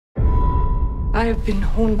I have been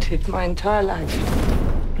haunted my entire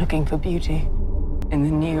life, looking for beauty in the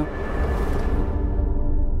new.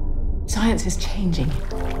 Science is changing.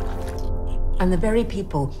 And the very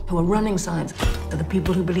people who are running science are the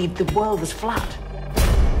people who believed the world was flat.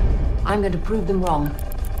 I'm going to prove them wrong.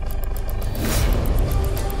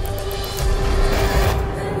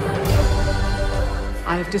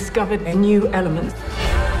 I have discovered a new element.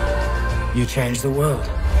 You changed the world.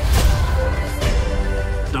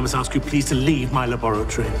 I must ask you please to leave my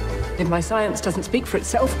laboratory. If my science doesn't speak for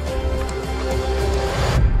itself,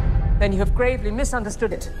 then you have gravely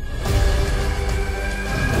misunderstood it.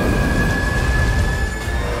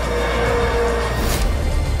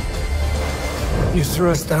 You threw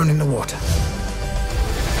us down in the water.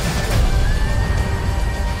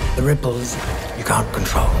 The ripples you can't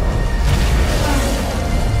control.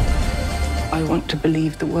 I want to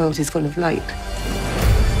believe the world is full of light,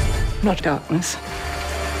 not darkness.